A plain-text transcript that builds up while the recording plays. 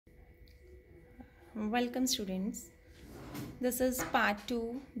Welcome students. This is part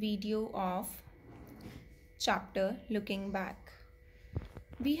 2 video of chapter Looking Back.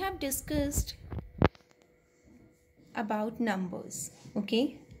 We have discussed about numbers,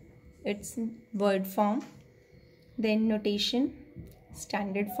 okay? It's word form, then notation,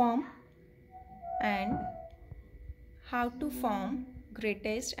 standard form, and how to form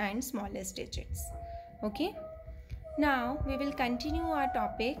greatest and smallest digits, okay? Now we will continue our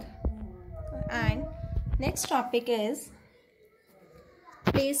topic, and next topic is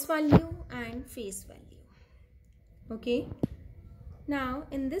place value and face value. Okay, now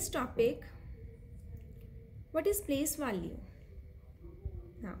in this topic, what is place value?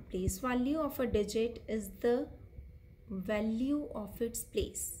 Now place value of a digit is the value of its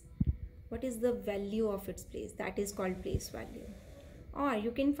place. What is the value of its place? That is called place value. Or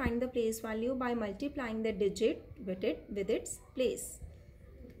you can find the place value by multiplying the digit with its place.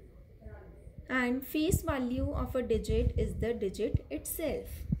 And face value of a digit is the digit itself.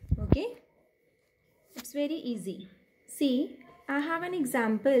 Okay, it's very easy. See, I have an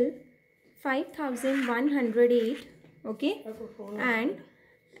example 5108, okay, and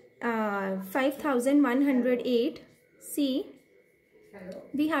 5108. See,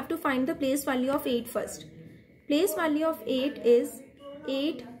 we have to find the place value of 8 first. Place value of 8 is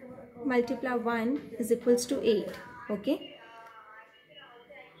 8 multiply 1 is equals to 8, okay.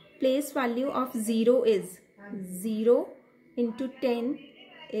 Place value of 0 is 0 into 10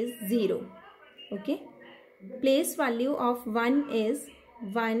 is 0, okay. Place value of 1 is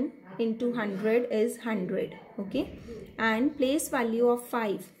 1 into 100 is 100, okay. And place value of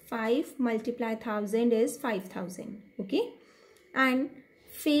 5 multiply 1000 is 5000, okay. And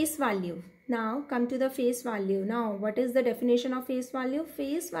face value, now come to the face value. Now what is the definition of face value?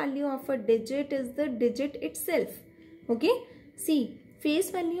 Face value of a digit is the digit itself, okay. See,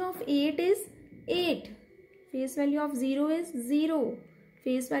 face value of 8 is 8, face value of 0 is 0,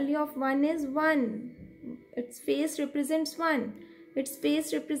 face value of 1 is 1, its face represents 1, its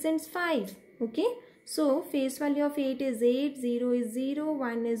face represents 5, okay. So face value of 8 is 8, 0 is 0,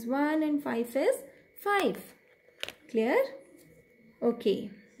 1 is 1 and 5 is 5. Clear?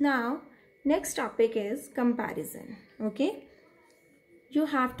 Okay. Now next topic is comparison, okay. You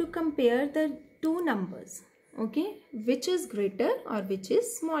have to compare the two numbers, okay, which is greater or which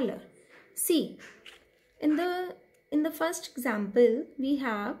is smaller. See, in the first example we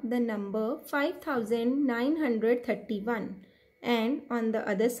have the number 5931 and on the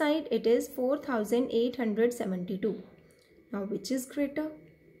other side it is 4872. Now which is greater?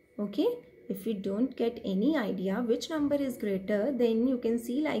 Okay, if you don't get any idea which number is greater, then you can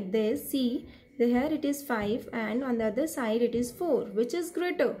see like this. See, here it is 5 and on the other side it is 4. Which is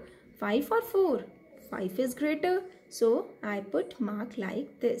greater, 5 or 4? 5 is greater. So I put mark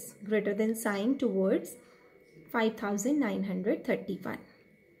like this, greater than sign towards 5931.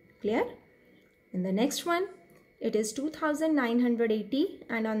 Clear? In the next one, it is 2980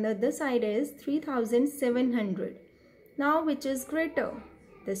 and on the other side is 3700. Now which is greater,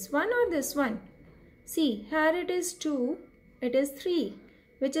 this one or this one? See, here it is 2, it is 3.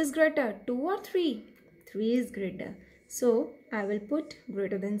 Which is greater, 2 or 3? 3 is greater. So I will put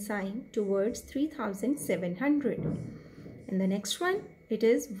greater than sign towards 3700. In the next one, it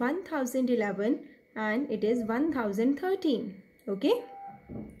is 1011 and it is 1013, okay.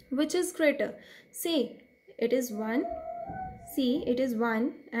 Which is greater? See, it is 1, see, it is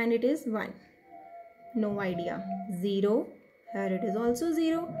 1 and it is 1, no idea. 0, here it is also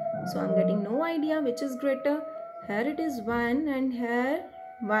 0, so I'm getting no idea which is greater. Here it is 1 and here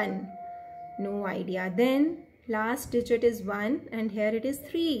 1, no idea. Then last digit is 1 and here it is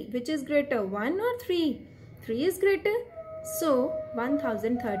 3. Which is greater, 1 or 3? 3 is greater. So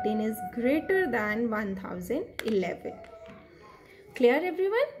 1013 is greater than 1011. Clear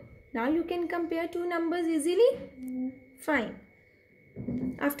everyone? Now you can compare two numbers easily. Fine.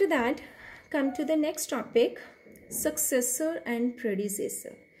 After that, come to the next topic, successor and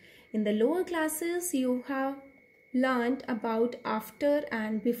predecessor. In the lower classes you have learned about after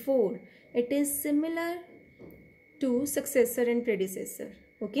and before. It is similar to successor and predecessor,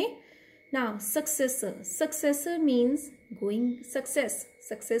 okay. Now successor means success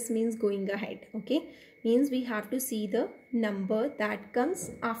means going ahead, okay. Means we have to see the number that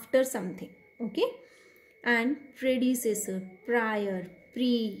comes after something, okay. And predecessor, prior,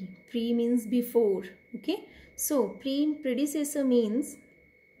 pre means before, okay. So predecessor means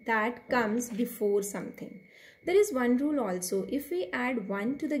that comes before something. There is one rule also, if we add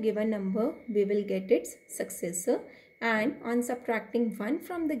 1 to the given number, we will get its successor, and on subtracting 1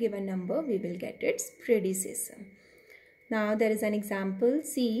 from the given number, we will get its predecessor. Now there is an example.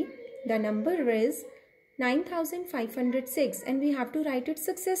 See, the number is 9506 and we have to write its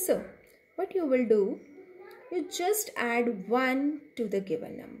successor. What you will do, you just add 1 to the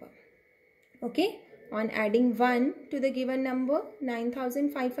given number. Okay, on adding 1 to the given number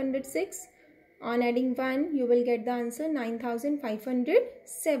 9506, on adding 1 you will get the answer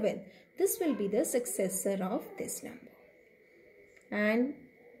 9507. This will be the successor of this number. And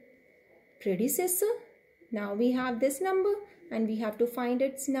predecessor, now we have this number and we have to find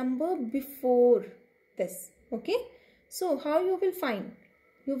its number before this. Okay, so how you will find?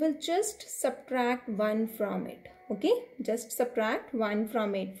 You will just subtract 1 from it. Okay, just subtract 1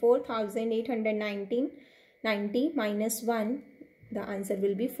 from it. 4890 minus 1, the answer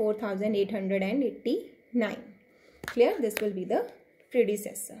will be 4889. Clear? This will be the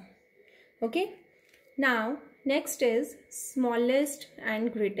predecessor. Okay, now next is smallest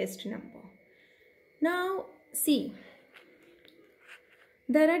and greatest number. Now see,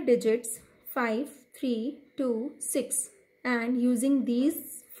 there are digits 5, 3, 2, 6, and using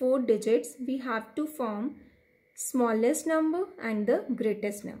these 4 digits we have to form smallest number and the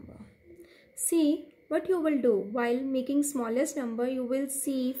greatest number. See what you will do while making smallest number. You will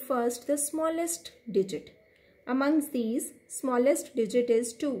see first the smallest digit. Amongst these, smallest digit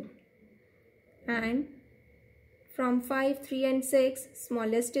is 2, and from 5, 3 and 6,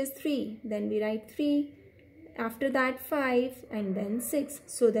 smallest is 3. Then we write 3. After that 5 and then 6.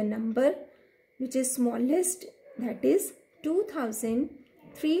 So the number which is smallest, that is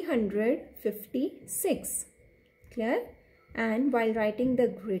 2356. Clear? And while writing the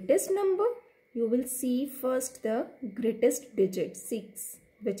greatest number, you will see first the greatest digit 6,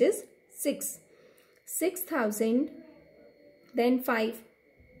 which is 6. 6000, then 5,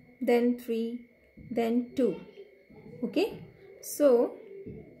 then 3, then 2. Okay, so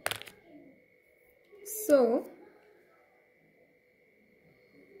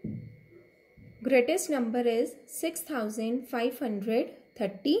greatest number is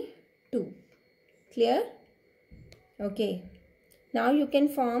 6532. Clear? Okay, now you can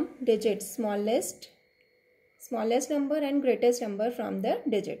form digits smallest number and greatest number from the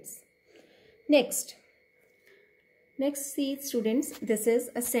digits. Next see students, this is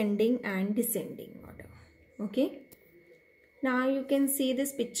ascending and descending order. Okay, now you can see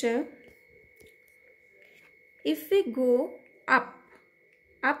this picture. If we go up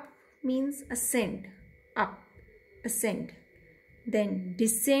means ascend, up, ascend, then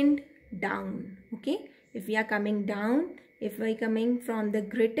descend, down. Okay, if we are coming down, if we are coming from the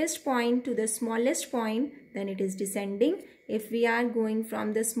greatest point to the smallest point, then it is descending. If we are going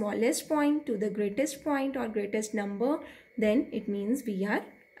from the smallest point to the greatest point or greatest number, then it means we are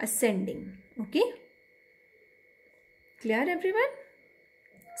ascending. Okay, clear everyone?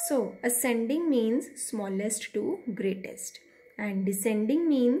 So ascending means smallest to greatest and descending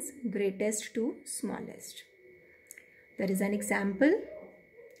means greatest to smallest. There is an example.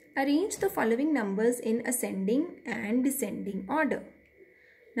 Arrange the following numbers in ascending and descending order.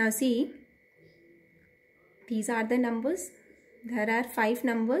 Now see, these are the numbers. There are 5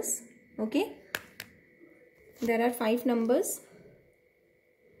 numbers. Okay, there are 5 numbers.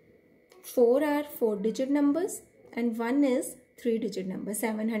 4 are 4-digit numbers and 1 is 3-digit number,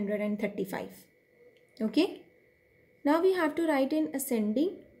 735. Okay, now we have to write in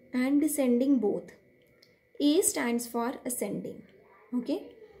ascending and descending both. A stands for ascending. Okay,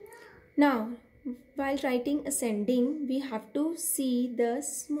 now while writing ascending, we have to see the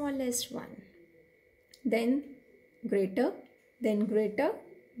smallest one, then greater, then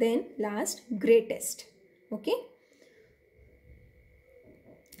last greatest. Okay,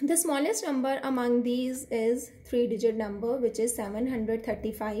 the smallest number among these is 3-digit number, which is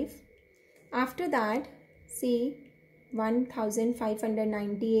 735. After that, see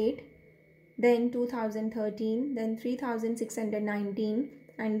 1598, then 2013, then 3619,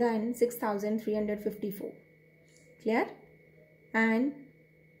 and then 6354. Clear? And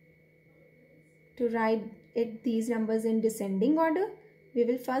to write these numbers in descending order, we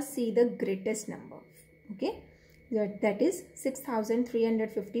will first see the greatest number. Okay, that is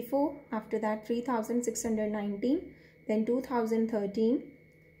 6354. After that 3619, then 2013,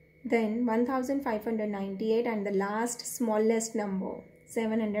 then 1598, and the last smallest number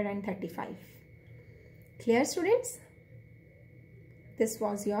 735. Clear students? This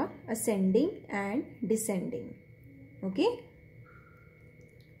was your ascending and descending. Okay,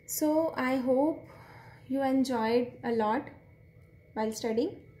 so I hope you enjoyed a lot while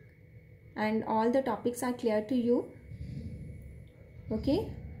studying and all the topics are clear to you. Okay,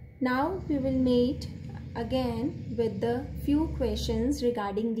 now we will meet again with the few questions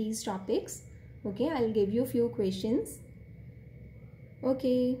regarding these topics. Okay, I'll give you few questions.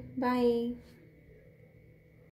 Okay, bye.